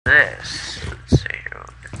this. Let's see.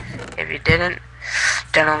 If you didn't,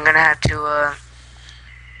 then I'm gonna have to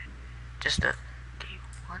just one,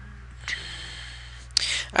 two.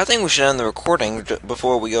 I think we should end the recording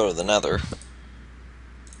before we go to the nether.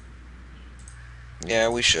 Yeah,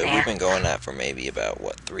 we should. Yeah. We've been going at for maybe about,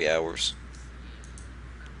 what, 3 hours?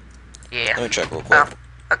 Yeah. Let me check real quick. Oh,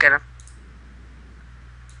 okay then.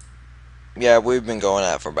 Yeah, we've been going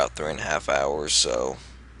at for about 3.5 hours, so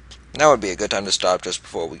now would be a good time to stop just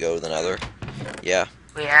before we go to the nether. Yeah.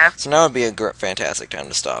 We have. So now would be a fantastic time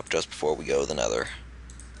to stop just before we go to the nether.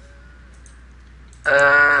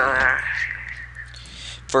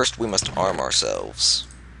 First, we must arm ourselves.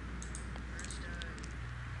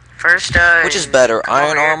 First, which is better,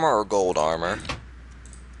 iron armor or gold armor?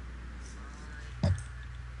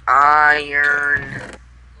 Iron.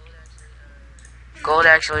 Gold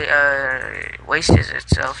actually, wastes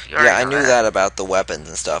itself. Yeah, I knew that about the weapons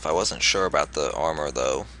and stuff. I wasn't sure about the armor,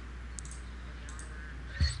 though.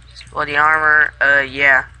 Well, the armor,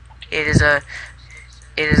 yeah. It is,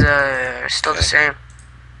 still the same.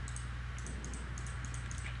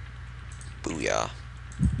 Booyah.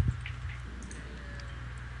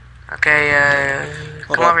 Okay,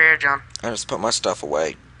 come over here, John. I just put my stuff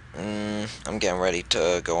away. I'm getting ready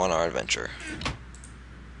to go on our adventure.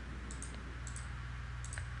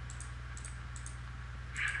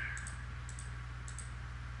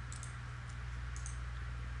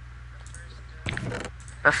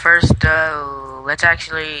 But first, let's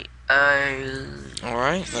actually,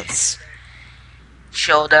 Alright, let's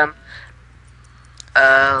show them,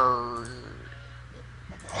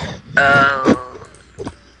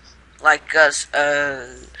 like us,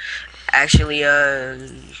 actually,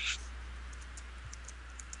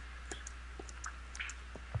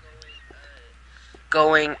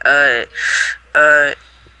 going,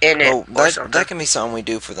 in it. Oh, that can be something we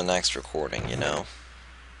do for the next recording, you know.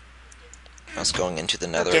 Us going into the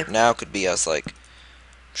nether. Okay. Now could be us, like,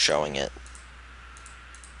 showing it.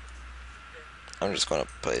 I'm just going to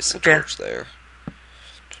place a torch there.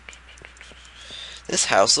 This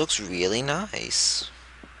house looks really nice.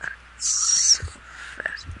 So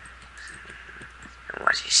fast. And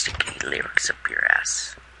watch you sticky lyrics up your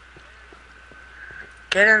ass.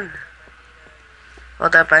 Get in.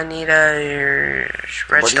 Hold up, I need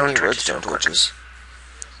redstone torches.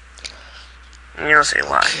 You'll see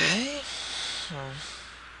why. Okay.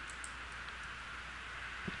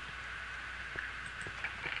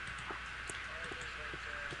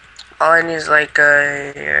 All I need is like 2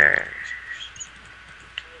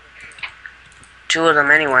 of them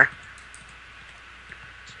anyway.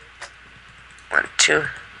 1, 2.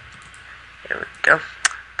 Here we go.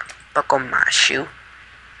 Buckle my shoe.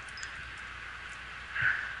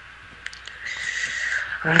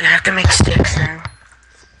 I'm gonna have to make sticks now.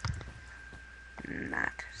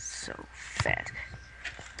 Not so fat.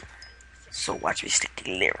 So watch me stick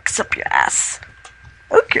the lyrics up your ass.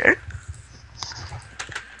 Okay.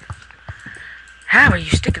 How are you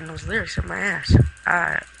sticking those lyrics up my ass?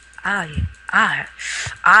 I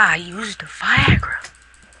used the Viagra.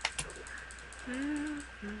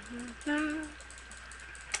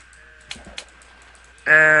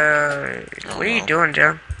 What are you doing,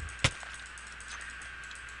 Joe?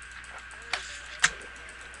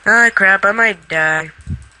 Ah, crap, I might die.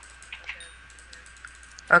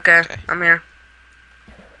 Okay, I'm here.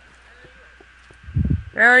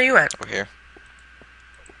 Where are you at? Over here.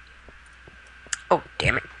 Oh,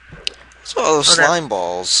 damn it. What's all those slime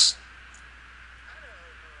balls?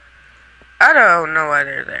 I don't know why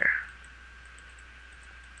they're there.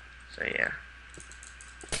 So, yeah.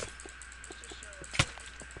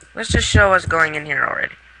 Let's just show what's going in here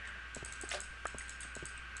already.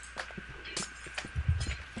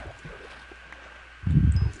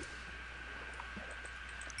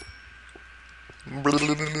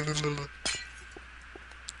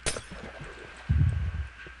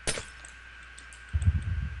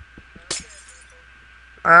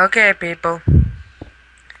 Okay, people.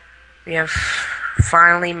 We have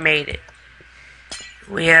finally made it.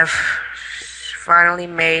 We have finally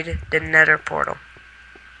made the nether portal.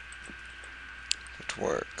 It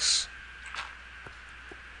works.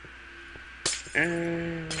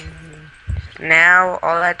 Now,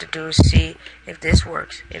 all I have to do is see if this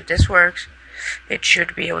works. If this works, it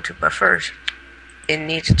should be able to. But first, it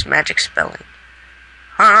needs its magic spelling.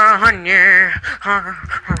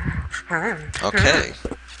 Okay.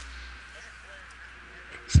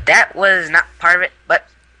 That was not part of it, but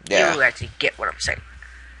yeah. You actually get what I'm saying.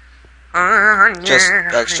 Just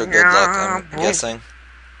extra good luck, I'm guessing.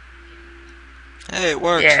 Hey, it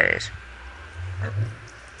works. Yeah, it is.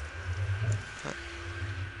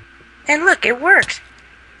 And look, it works.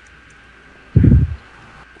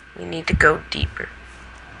 We need to go deeper.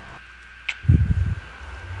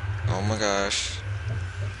 Oh my gosh.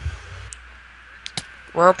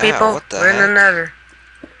 Well, people, Ow, what the we're in heck? another.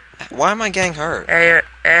 Why am I getting hurt? Hey.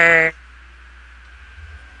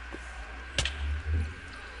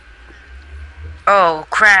 Oh,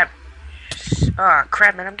 crap. Oh,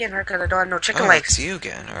 crap, man. I'm getting hurt because I don't have no chicken Oh, legs. it's you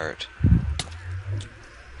getting hurt.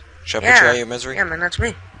 Should I Yeah. betray your misery? Yeah, man, that's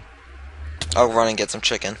me. I'll run and get some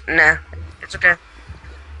chicken. Nah, it's okay.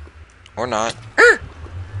 Or not.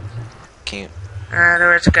 Can you...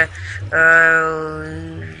 No, it's okay.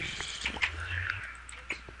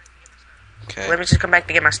 Okay. Let me just come back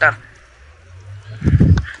to get my stuff.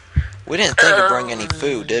 We didn't think of bringing any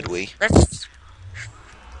food, did we? Let's...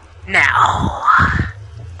 Now.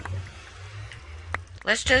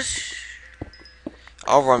 Let's just...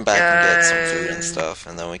 I'll run back and get some food and stuff,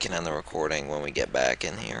 and then we can end the recording when we get back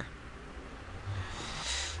in here.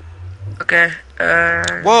 Okay,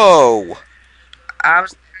 Whoa! I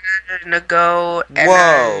was gonna go and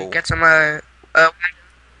Whoa! get some,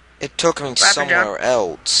 It took me somewhere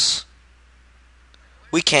else.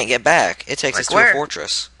 We can't get back. It takes us to a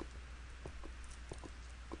fortress.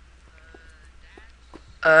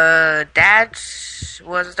 Dad's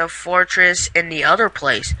was the fortress in the other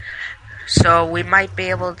place. So we might be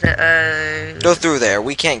able to, Go through there.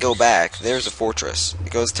 We can't go back. There's a fortress.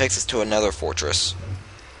 It takes us to another fortress.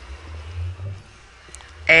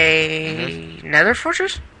 Another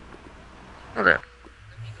fortress? Hold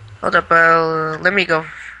up. Let me go.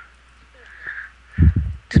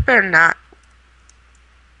 This better not.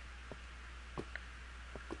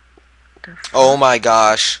 Oh my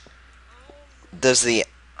gosh. Does the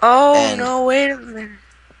end. No, wait a minute.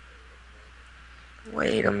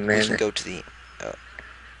 Wait a minute. We can go to the...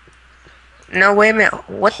 No, wait a minute.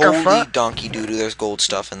 What the fuck? Holy donkey doo-doo, there's gold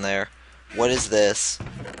stuff in there. What is this?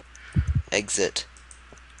 Exit.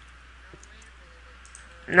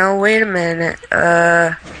 No, wait a minute.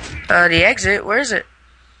 The exit, where is it?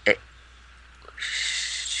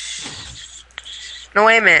 No,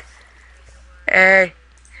 wait a minute. Hey,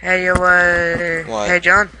 yo, What? Hey,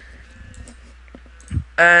 John.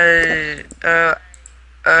 I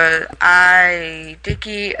think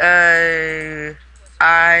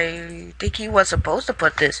he was supposed to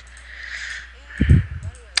put this.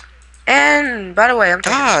 And, by the way, I'm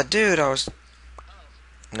talking... Dude, I was...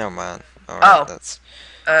 Never mind. Alright, that's...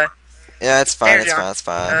 yeah, it's fine, it's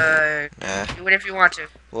fine. Do it if you want to.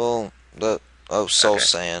 Well, soul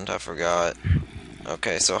sand, I forgot.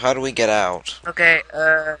 Okay, so how do we get out? Okay,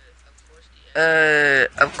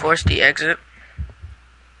 of course the exit.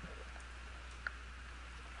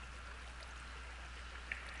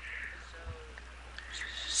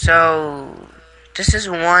 So, this is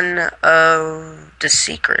one of the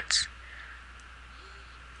secrets.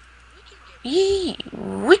 We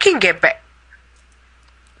can get back.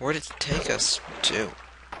 Where did it take us to?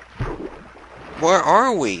 Where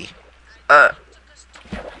are we? I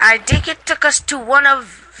think it took us to one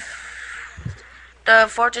of the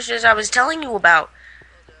fortresses I was telling you about.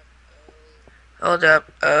 Hold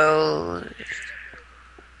up.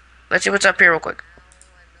 Let's see what's up here real quick.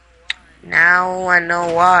 Now I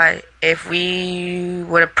know why. If we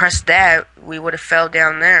would have pressed that, we would have fell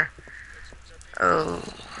down there. Oh,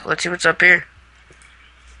 let's see what's up here.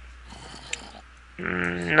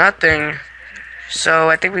 Nothing. So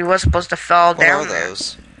I think we were supposed to fall down there.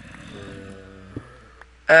 What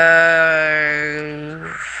are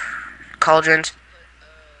those? Cauldrons.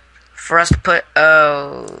 For us to put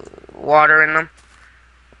water in them.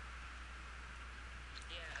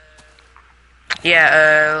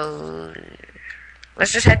 Yeah,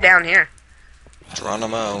 let's just head down here.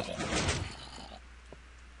 Geronimo.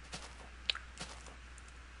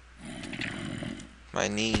 My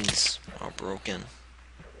knees are broken.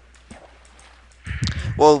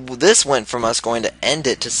 Well, this went from us going to end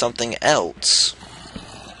it to something else.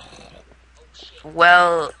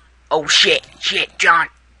 Well, oh shit, John.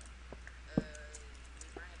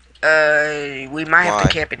 We might have to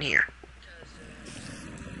camp in here.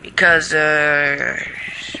 Because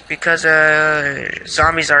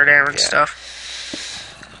zombies are there and stuff.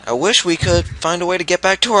 I wish we could find a way to get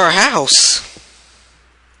back to our house.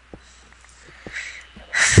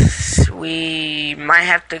 We might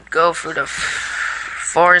have to go through the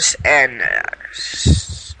forest and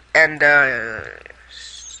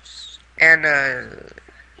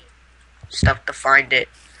stuff to find it.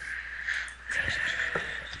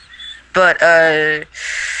 But I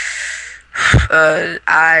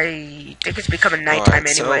think it's becoming nighttime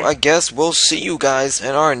anyway. So I guess we'll see you guys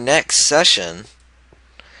in our next session.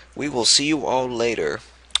 We will see you all later.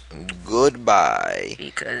 Goodbye.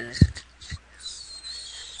 Because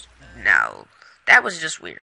That was just weird.